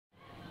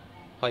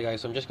Hi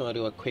guys, so I'm just going to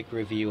do a quick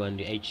review on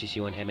the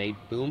HTC One M8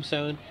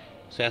 BoomSound.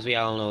 So as we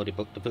all know, the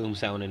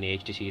BoomSound in the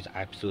HTC is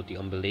absolutely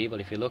unbelievable.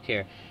 If you look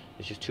here,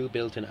 there's just two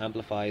built-in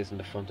amplifiers in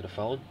the front of the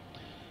phone.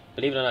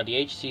 Believe it or not, the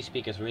HTC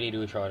speakers really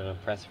do throw out an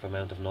impressive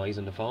amount of noise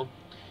in the phone.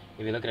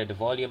 If you look at it, the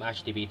volume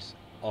actually beats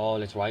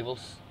all its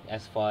rivals,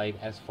 S5,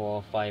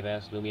 S4,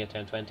 5S, Lumia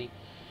 1020.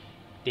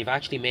 They've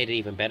actually made it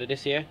even better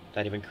this year,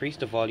 that they've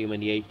increased the volume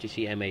in the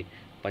HTC M8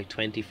 by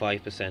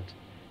 25%,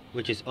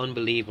 which is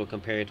unbelievable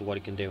compared to what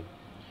it can do.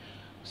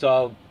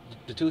 So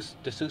the two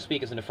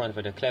speakers in the front of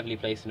it are cleverly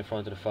placed in the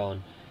front of the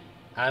phone,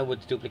 and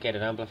with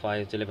duplicated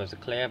amplifiers delivers a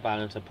clear,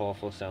 balanced and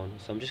powerful sound.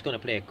 So I'm just going to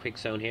play a quick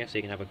sound here so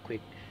you can have a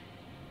quick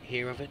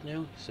hear of it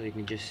now, so you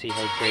can just see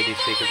how great these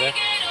speakers are.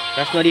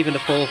 That's not even the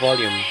full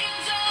volume.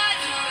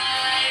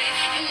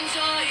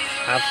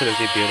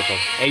 Absolutely beautiful.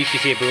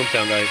 HTC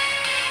BoomSound, guys.